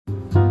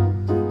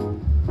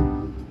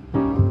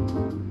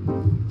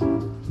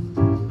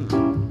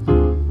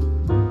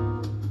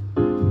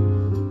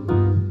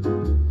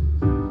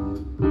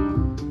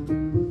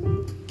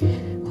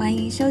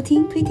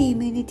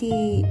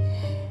Pretty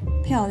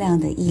漂亮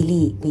的毅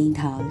力，冰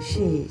糖世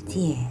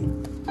界。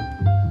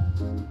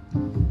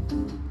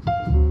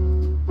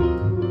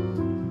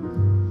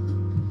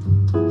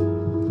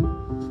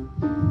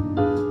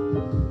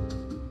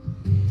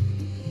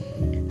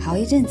好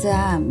一阵子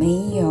啊，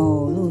没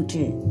有录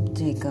制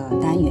这个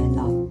单元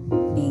了，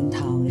冰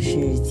糖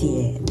世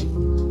界。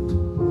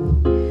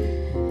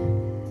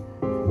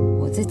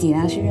我自己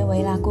呢是认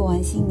为啦，过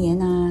完新年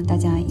啊，大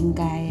家应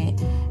该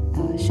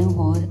生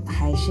活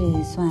还是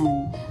算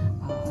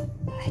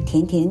还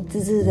甜甜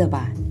滋滋的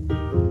吧。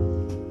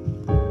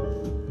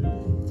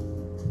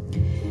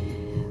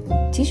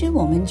其实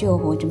我们就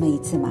活这么一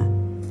次嘛，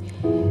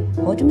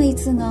活这么一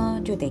次呢，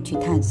就得去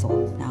探索，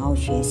然后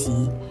学习，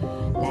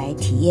来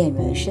体验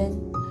人生。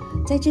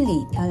在这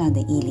里，漂亮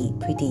的毅力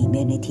Pretty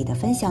Immunity 的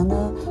分享呢，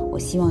我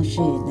希望是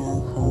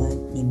能和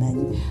你们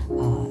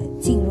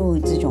进入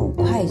这种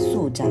快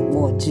速掌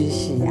握知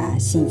识啊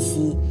信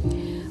息。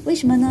为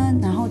什么呢？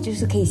然后就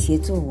是可以协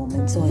助我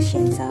们做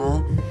选择，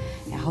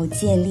然后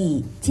建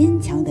立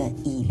坚强的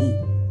毅力。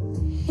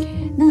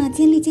那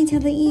建立坚强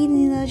的毅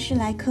力呢，是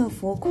来克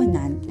服困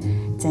难，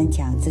增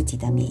强自己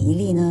的免疫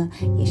力呢，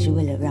也是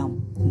为了让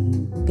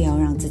不要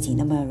让自己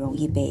那么容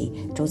易被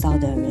周遭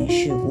的人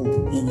事物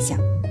影响。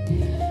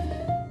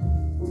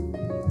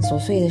琐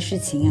碎的事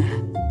情啊，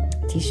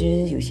其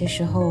实有些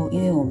时候，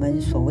因为我们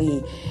所谓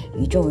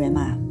宇宙人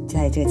嘛，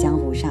在这个江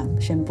湖上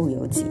身不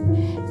由己，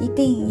一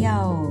定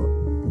要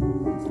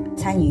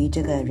参与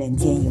这个人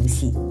间游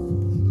戏。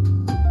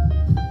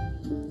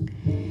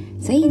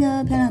所以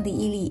呢，漂亮的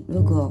毅力，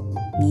如果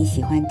你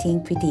喜欢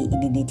听 Pretty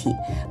Immunity，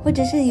 或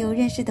者是有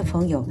认识的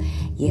朋友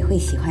也会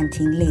喜欢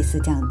听类似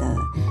这样的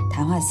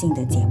谈话性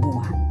的节目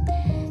啊，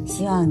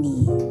希望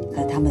你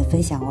和他们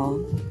分享哦。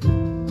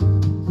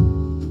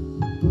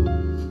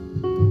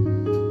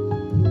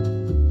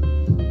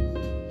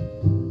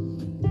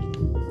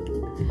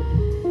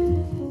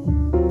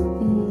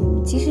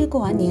其实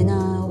过完年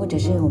呢，或者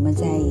是我们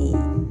在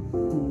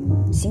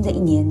新的一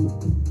年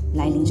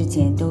来临之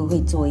前，都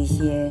会做一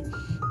些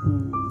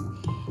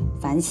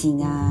反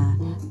省啊、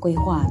规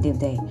划，对不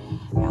对？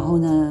然后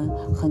呢，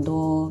很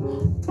多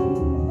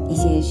一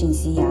些讯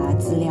息啊、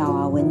资料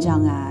啊、文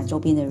章啊、周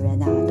边的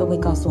人啊，都会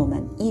告诉我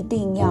们一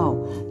定要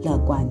乐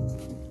观、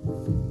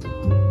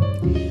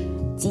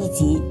积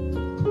极。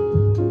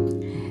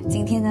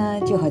今天呢，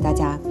就和大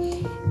家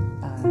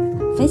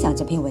分享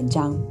这篇文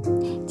章。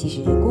其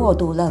实过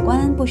度乐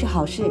观不是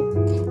好事，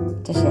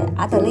这是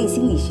阿德勒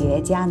心理学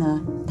家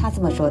呢，他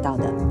这么说到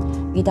的。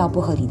遇到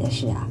不合理的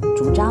事啊，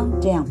主张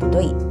这样不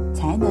对，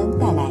才能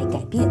带来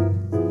改变。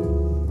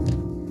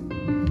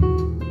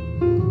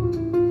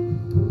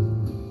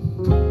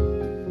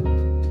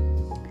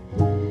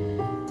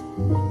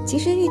其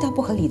实遇到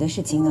不合理的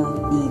事情呢，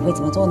你会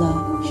怎么做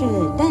呢？是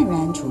淡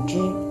然处之，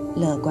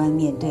乐观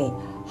面对，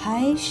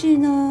还是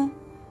呢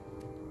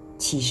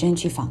起身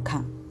去反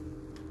抗？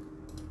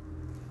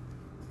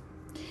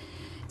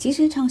其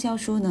实畅销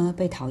书呢，《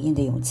被讨厌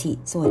的勇气》，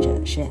作者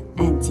是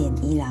岸见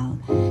一郎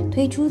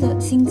推出的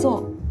新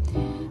作《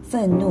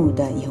愤怒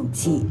的勇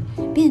气》，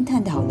便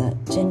探讨了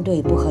针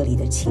对不合理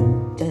的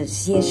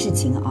些事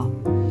情啊，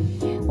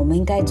我们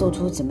应该做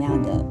出怎么样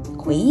的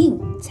回应，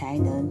才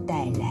能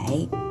带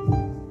来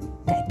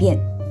改变。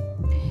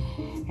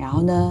然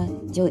后呢，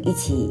就一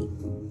起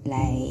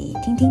来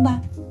听听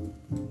吧。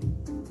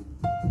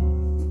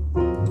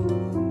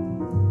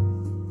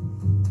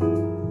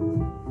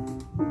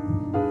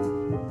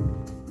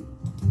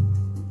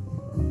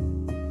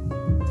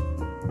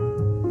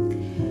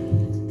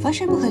发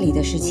生不合理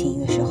的事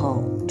情的时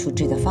候，处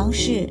置的方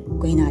式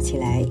归纳起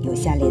来有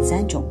下列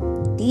3种：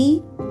第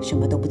一，什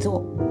么都不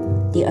做；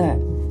第二，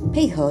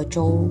配合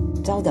周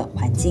遭的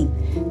环境；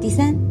第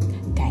三，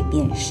改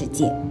变世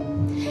界。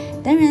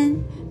当然，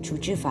处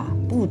置法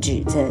不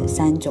止这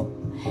3种，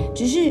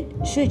只是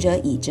试着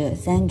以这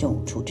3种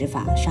处置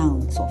法上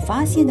所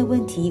发现的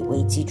问题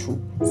为基础，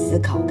思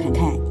考看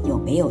看有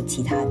没有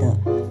其他的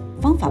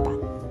方法吧。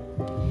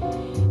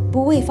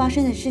不为发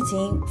生的事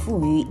情赋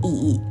予意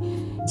义。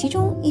其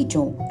中一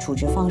种处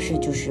置方式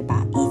就是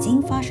把已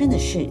经发生的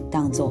事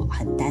当作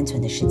很单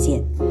纯的事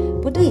件，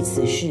不对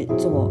此事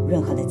做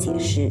任何的解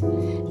释，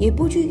也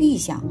不去预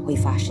想会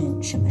发生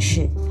什么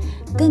事，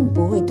更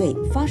不会对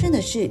发生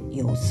的事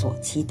有所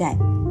期待。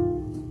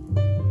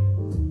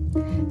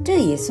这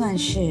也算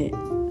是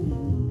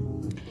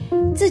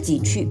自己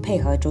去配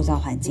合周遭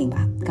环境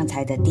吧，刚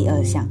才的第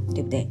2项，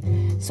对不对？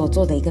所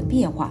做的一个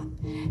变化。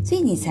所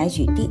以你采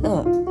取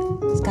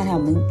刚才我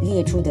们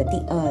列出的第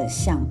2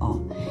项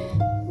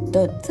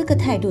的这个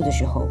态度的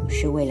时候，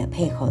是为了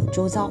配合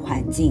周遭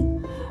环境，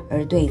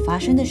而对发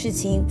生的事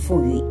情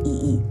赋予意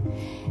义。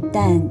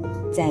但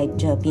在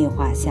这变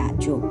化下，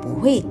就不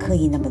会刻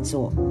意那么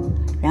做。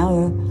然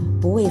而，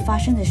不为发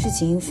生的事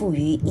情赋予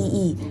意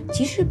义，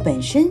其实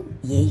本身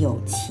也有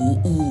其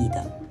意义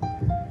的。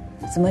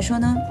怎么说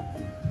呢？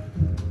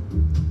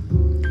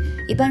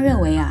一般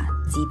认为啊，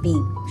疾病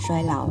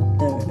衰老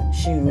的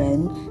是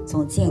人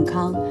从健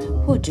康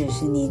或者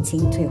是年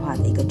轻退化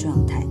的一个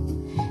状态。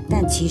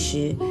但其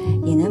实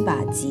也能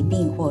把疾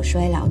病或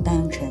衰老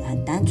当成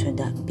很单纯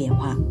的变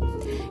化。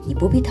你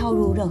不必套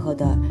入任何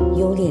的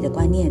优劣的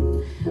观念，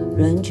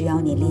人只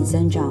要年龄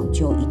增长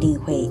就一定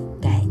会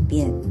改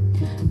变，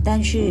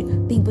但是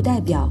并不代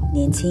表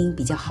年轻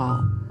比较好，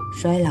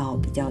衰老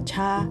比较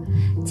差，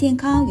健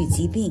康与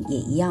疾病也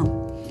一样。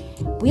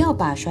不要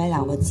把衰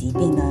老和疾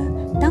病呢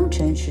当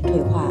成是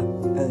退化，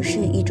而是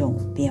一种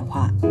变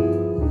化。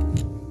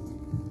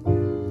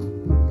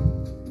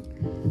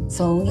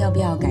从要不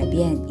要改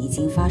变已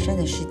经发生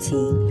的事情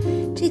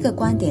这个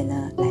观点呢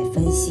来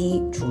分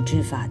析处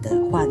置法的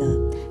话呢，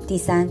第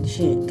三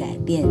是改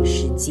变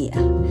世界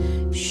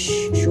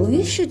属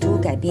于试图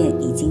改变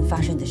已经发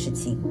生的事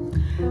情。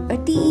而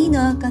第一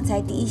呢，刚才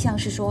第一项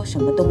是说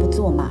什么都不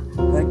做嘛，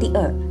而第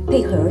二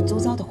配合周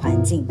遭的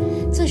环境，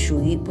这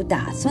属于不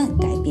打算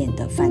改变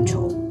的范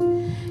畴。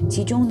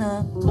其中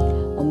呢，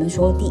我们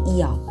说第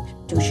一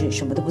就是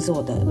什么都不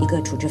做的一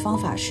个处置方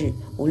法是，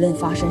无论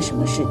发生什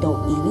么事都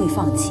一律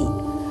放弃。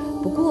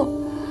不过，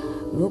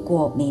如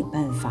果没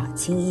办法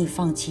轻易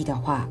放弃的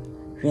话，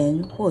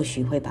人或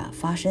许会把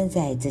发生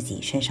在自己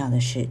身上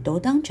的事都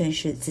当成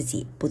是自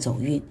己不走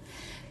运，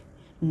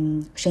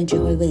甚至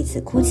会为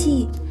此哭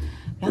泣。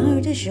然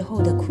而这时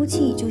候的哭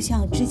泣就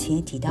像之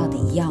前提到的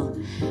一样，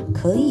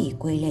可以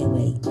归类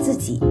为自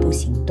己不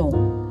行动，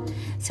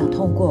想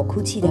通过哭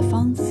泣的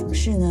方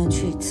式呢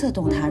去策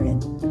动他人，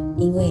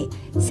因为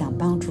想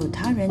帮助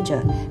他人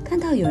者看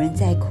到有人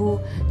在哭，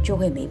就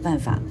会没办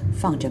法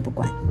放着不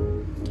管。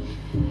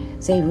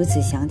所以如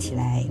此想起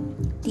来，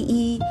第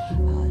一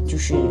就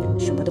是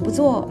什么都不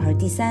做，而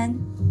第三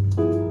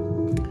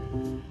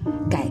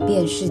改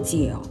变世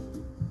界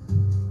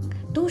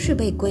都是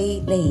被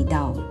归类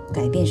到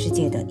改变世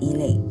界的一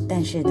类，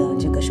但是呢，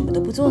这个什么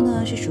都不做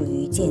呢，是属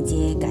于间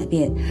接改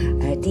变，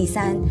而第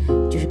三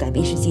就是改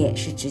变世界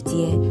是直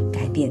接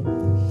改变。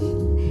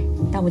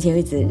到目前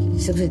为止，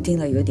是不是听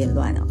了有点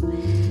乱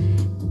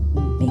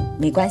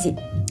没关系，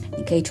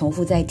你可以重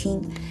复再听。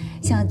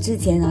像之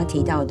前呢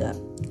提到的，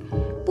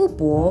布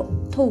伯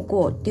透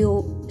过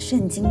丢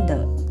圣经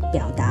的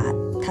表达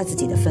他自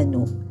己的愤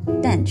怒，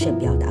但是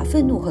表达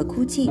愤怒和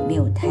哭泣没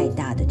有太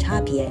大的差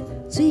别，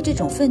所以这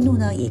种愤怒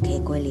呢也可以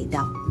归类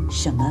到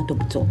什么都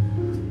不做。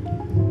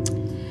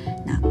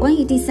那关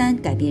于第三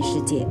改变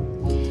世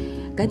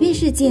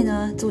界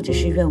呢，作者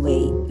是认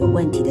为有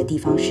问题的地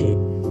方是，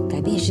改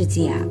变世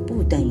界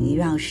不等于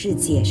让世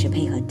界是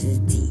配合自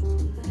己，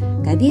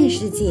改变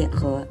世界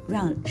和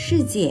让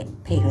世界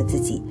配合自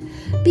己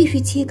必须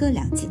切割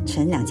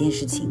成两件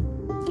事情，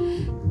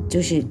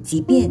就是即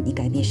便你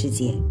改变世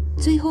界，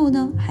最后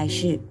呢还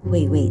是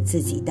会为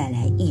自己带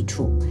来益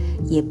处，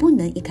也不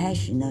能一开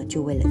始呢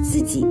就为了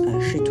自己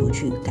而试图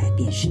去改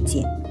变世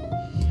界。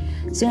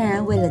虽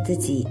然为了自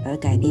己而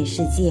改变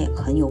世界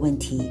很有问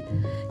题，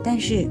但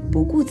是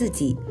不顾自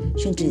己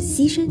甚至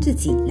牺牲自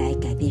己来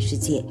改变世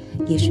界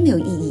也是没有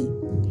意义。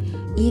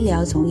医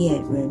疗从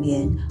业人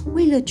员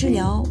为了治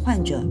疗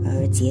患者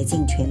而竭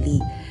尽全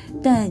力，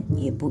但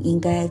也不应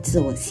该自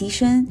我牺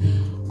牲。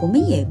我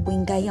们也不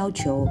应该要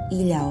求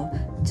医疗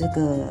这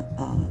个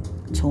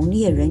从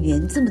业人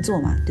员这么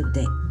做嘛，对不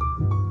对？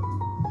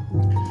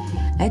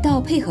来到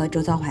配合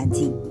周遭环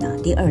境，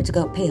第二，这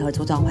个配合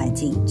周遭环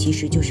境其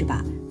实就是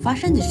把发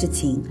生的事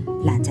情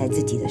揽在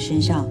自己的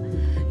身上，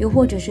又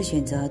或者是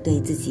选择对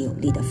自己有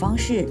利的方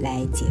式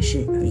来解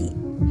释而已。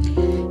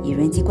以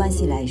人际关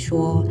系来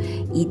说，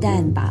一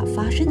旦把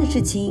发生的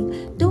事情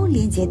都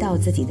连接到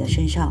自己的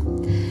身上，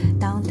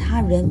当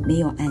他人没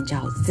有按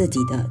照自己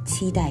的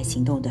期待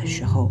行动的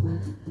时候，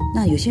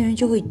那有些人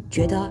就会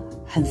觉得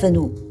很愤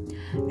怒。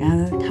然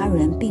而他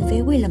人并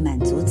非为了满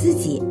足自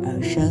己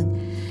而生，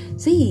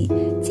所以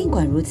尽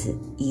管如此，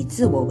以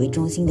自我为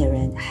中心的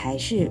人还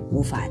是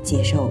无法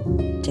接受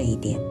这一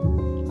点。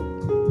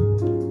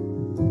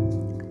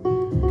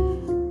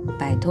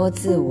摆脱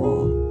自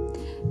我，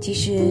其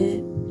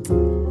实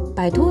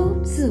摆脱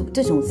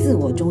这种自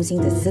我中心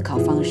的思考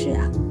方式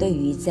对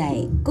于在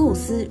构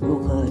思如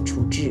何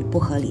处置不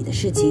合理的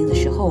事情的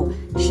时候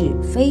是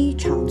非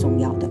常重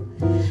要的。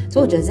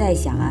作者在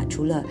想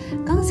除了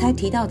刚才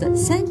提到的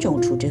3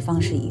种处置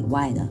方式以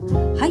外呢，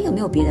还有没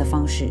有别的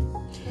方式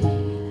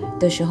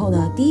的时候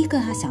呢，第一个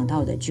他想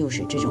到的就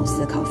是这种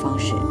思考方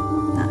式。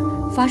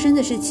发生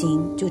的事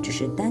情就只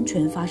是单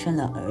纯发生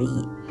了而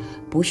已，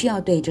不需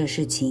要对这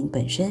事情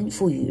本身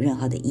赋予任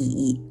何的意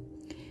义。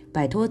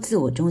摆脱自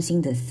我中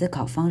心的思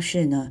考方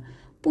式呢，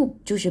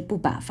就是不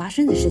把发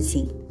生的事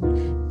情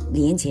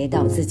连接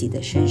到自己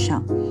的身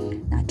上。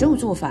那这种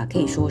做法可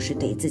以说是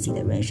对自己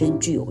的人生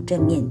具有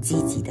正面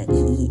积极的意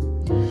义。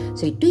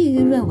所以对于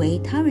认为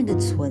他人的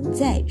存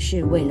在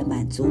是为了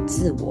满足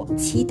自我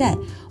期待，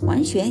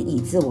完全以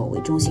自我为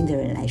中心的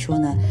人来说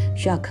呢，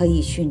需要刻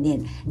意训练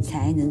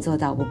才能做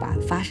到不把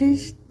发生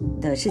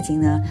的事情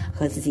呢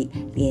和自己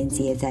连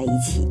接在一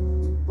起。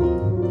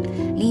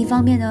另一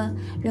方面呢，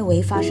认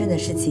为发生的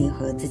事情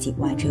和自己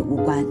完全无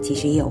关，其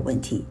实也有问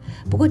题。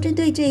不过针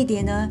对这一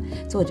点呢，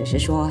作者是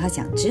说他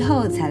想之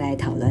后才来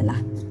讨论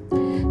啦，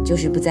就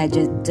是不在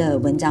这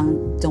文章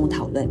中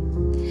讨论。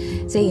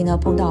所以呢，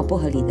碰到不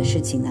合理的事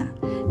情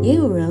也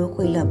有人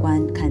会乐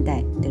观看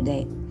待，对不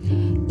对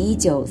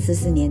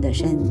？1944年的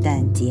圣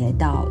诞节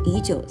到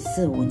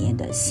1945年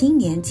的新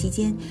年期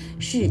间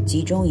是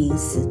集中营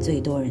死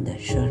最多人的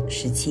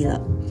时期了。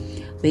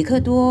维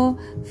克多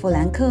·弗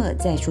兰克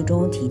在书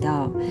中提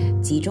到，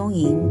集中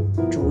营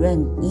主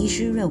任医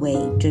师认为，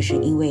这是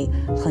因为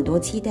很多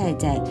期待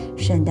在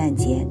圣诞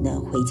节能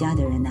回家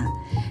的人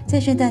在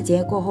圣诞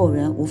节过后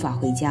人无法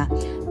回家，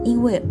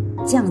因为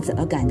这样子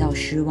而感到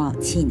失望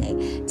气馁，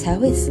才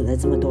会死了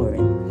这么多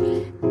人。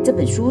这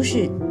本书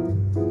是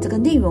这个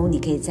内容，你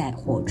可以在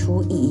活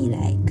出意义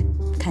来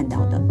看到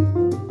的。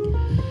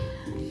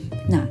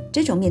那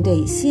这种面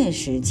对现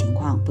实情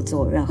况不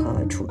做任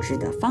何处置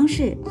的方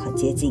式很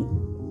接近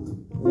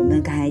我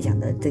们刚才讲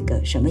的这个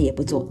什么也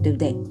不做，对不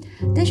对？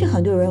但是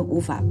很多人无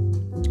法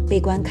悲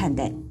观看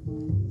待，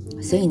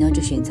所以呢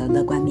就选择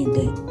乐观面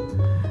对，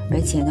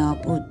而且呢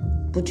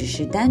不只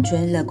是单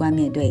纯乐观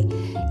面对，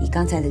以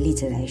刚才的例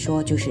子来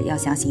说，就是要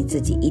相信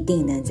自己一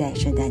定能在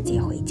圣诞节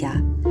回家，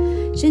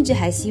甚至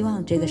还希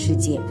望这个世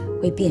界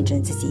会变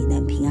成自己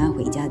能平安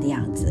回家的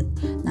样子。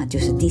那就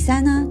是第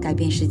三呢，改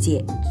变世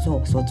界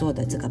所做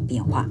的这个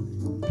变化。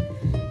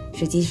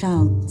实际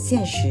上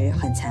现实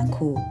很残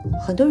酷，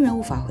很多人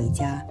无法回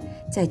家，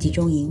在集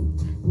中营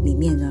里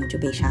面呢就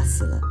被杀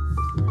死了。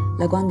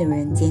乐观的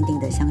人坚定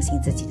地相信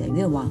自己的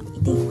愿望一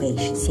定会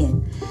实现，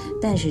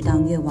但是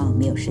当愿望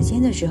没有实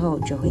现的时候，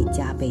就会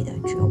加倍的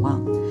绝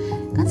望。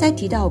刚才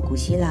提到古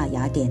希腊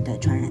雅典的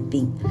传染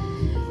病，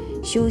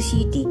修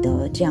昔底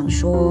德这样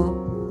说，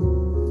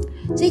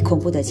最恐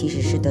怖的其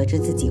实是得知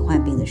自己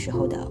患病的时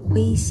候的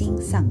灰心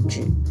丧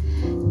志。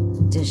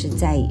这是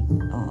在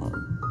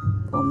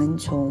我们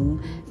从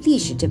历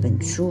史这本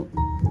书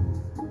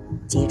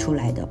截出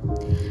来的。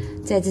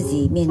在自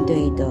己面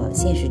对的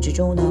现实之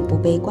中呢，不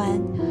悲观，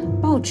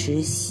保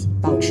持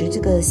这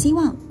个希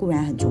望固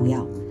然很重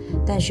要，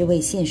但是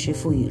为现实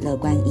赋予乐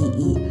观意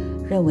义，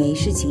认为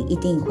事情一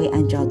定会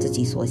按照自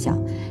己所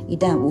想，一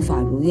旦无法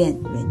如愿，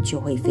人就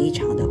会非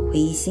常的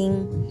灰心。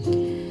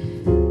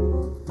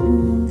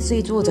所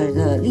以作者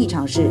的立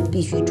场是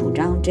必须主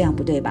张这样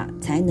不对吧，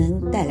才能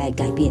带来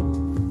改变。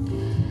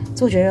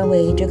作者认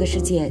为这个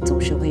世界总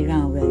是会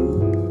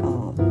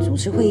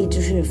就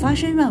是发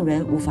生让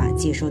人无法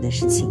接受的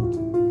事情。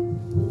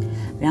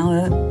然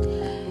而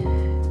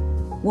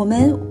我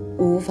们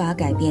无法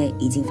改变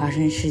已经发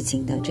生事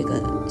情的这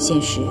个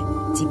现实，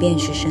即便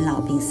是生老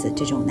病死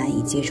这种难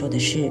以接受的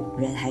事，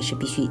人还是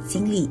必须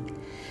经历。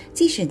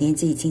即使年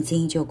纪轻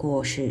轻就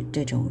过世，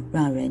这种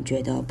让人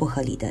觉得不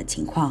合理的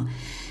情况，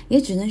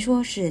也只能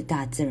说是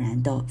大自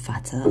然的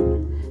法则。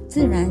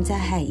自然灾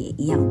害也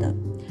一样的，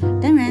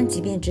当然即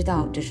便知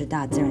道这是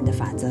大自然的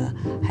法则，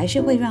还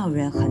是会让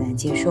人很难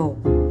接受。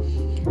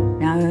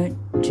然而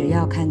只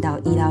要看到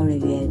医疗人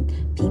员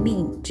拼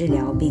命治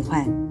疗病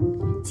患，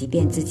即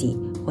便自己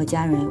或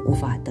家人无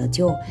法得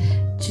救，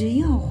只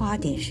要花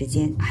点时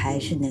间，还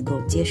是能够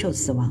接受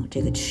死亡这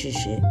个事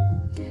实。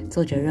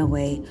作者认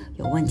为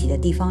有问题的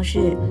地方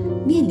是，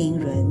面临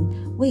人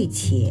为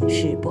且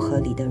是不合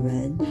理的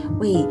人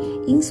为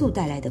因素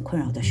带来的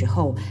困扰的时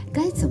候，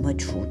该怎么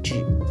处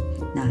置？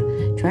那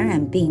传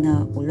染病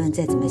呢，无论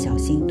再怎么小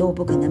心，都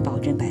不可能保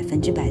证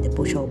100%的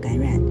不受感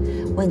染。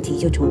问题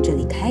就从这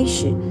里开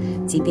始，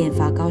即便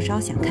发高烧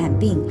想看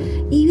病，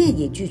医院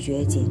也拒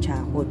绝检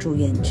查或住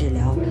院治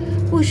疗，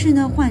或是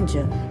呢患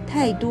者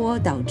太多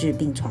导致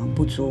病床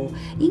不足，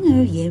因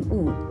而延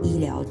误医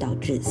疗导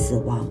致死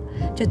亡。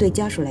这对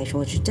家属来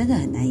说是真的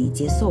很难以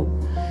接受。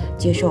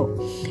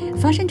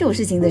发生这种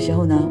事情的时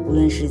候呢，无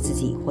论是自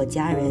己或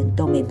家人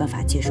都没办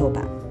法接受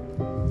吧。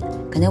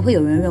可能会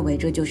有人认为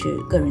这就是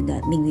个人的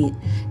命运，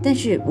但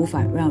是无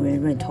法让人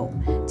认同，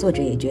作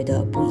者也觉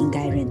得不应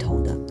该认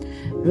同的。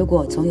如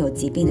果从有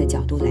疾病的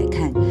角度来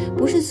看，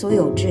不是所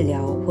有治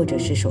疗或者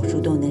是手术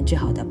都能治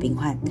好的病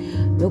患，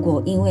如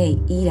果因为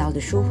医疗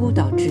的疏忽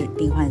导致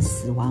病患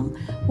死亡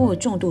或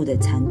重度的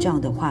残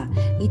障的话，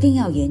一定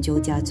要研究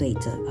加追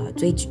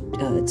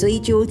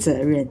究责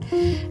任。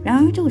然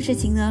而这种事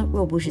情呢，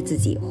若不是自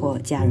己或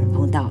家人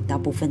碰到，大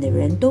部分的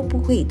人都不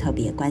会特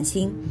别关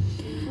心。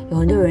有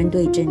很多人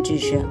对政治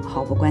是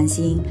毫不关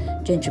心，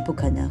政治不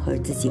可能和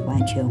自己完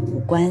全无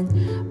关。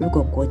如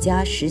果国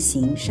家实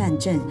行善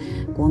政，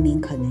国民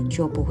可能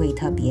就不会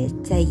特别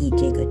在意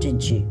这个政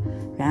治。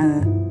然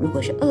而，如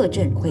果是恶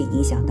政，会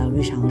影响到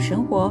日常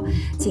生活。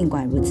尽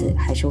管如此，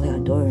还是会有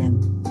很多人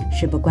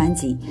事不关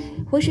己，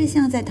或是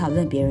像在讨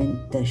论别人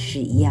的事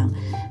一样，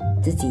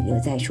自己留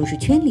在舒适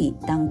圈里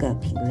当个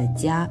评论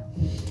家。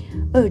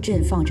恶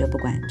政放着不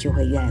管，就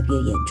会越来越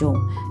严重。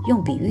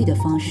用比喻的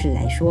方式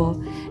来说，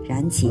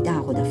燃起大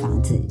火的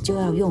房子就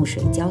要用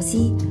水浇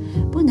熄，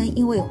不能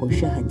因为火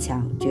势很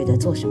强，觉得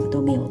做什么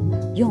都没有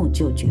用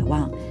就绝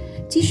望。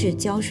即使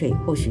浇水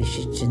或许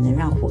是只能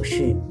让火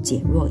势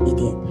减弱一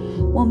点，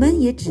我们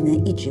也只能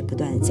一直不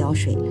断的浇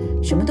水。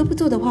什么都不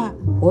做的话，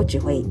火只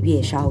会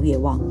越烧越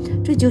旺。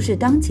这就是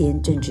当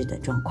前政治的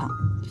状况。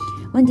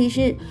问题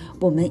是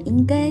我们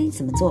应该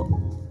怎么做？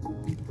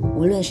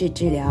无论是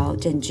治疗、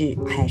政治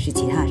还是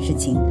其他事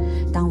情，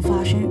当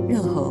发生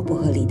任何不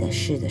合理的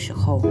事的时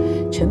候，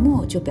沉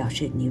默就表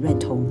示你认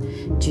同。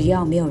只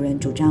要没有人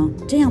主张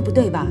这样不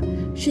对吧，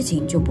事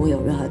情就不会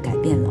有任何改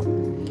变了。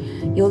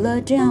有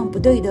了这样不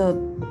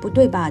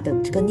对吧的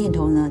这个念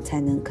头呢，才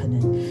能可能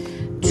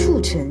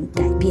促成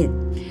改变。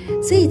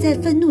所以在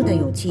《愤怒的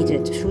勇气》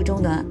这书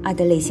中呢，阿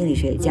德勒心理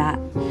学家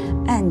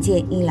岸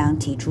见一郎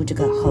提出这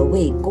个何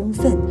谓公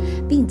愤，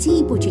并进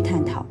一步去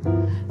探讨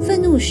愤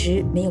怒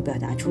时没有表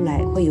达出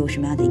来会有什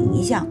么样的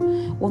影响，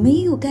我们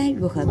又该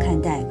如何看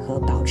待和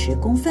保持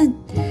公愤。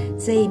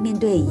所以面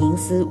对营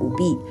私舞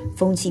弊、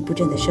风气不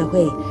正的社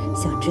会，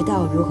想知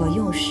道如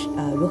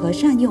何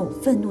善用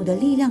愤怒的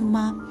力量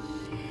吗？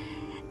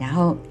然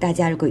后大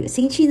家如果有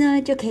兴趣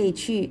呢，就可以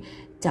去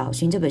找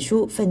寻这本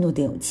书《愤怒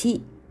的勇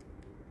气》。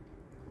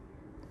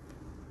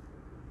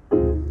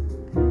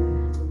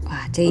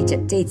哇，这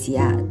一集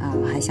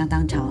还相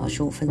当长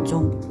，15分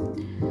钟。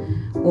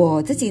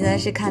我自己呢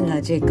是看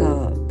了这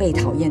个《被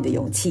讨厌的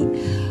勇气》，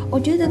我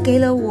觉得给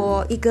了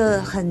我一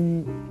个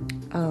很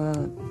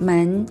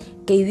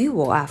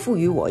赋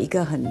予我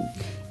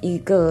一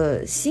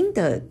个新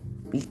的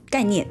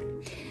概念，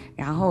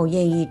然后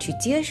愿意去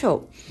接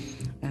受。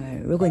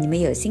如果你们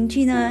有兴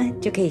趣呢，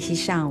就可以去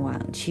上网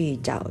去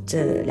找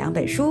这2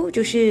本书，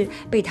就是《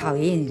被讨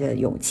厌的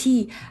勇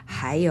气》，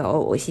还有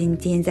我今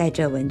天在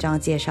这文章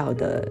介绍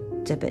的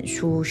这本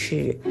书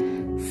是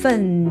《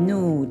愤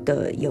怒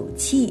的勇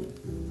气》。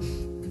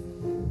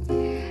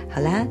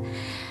好啦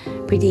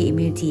 ，Pretty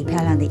Immunity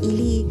漂亮的毅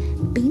力，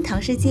冰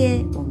糖世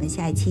界，我们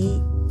下一期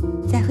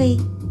再会，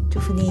祝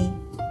福你，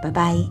拜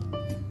拜。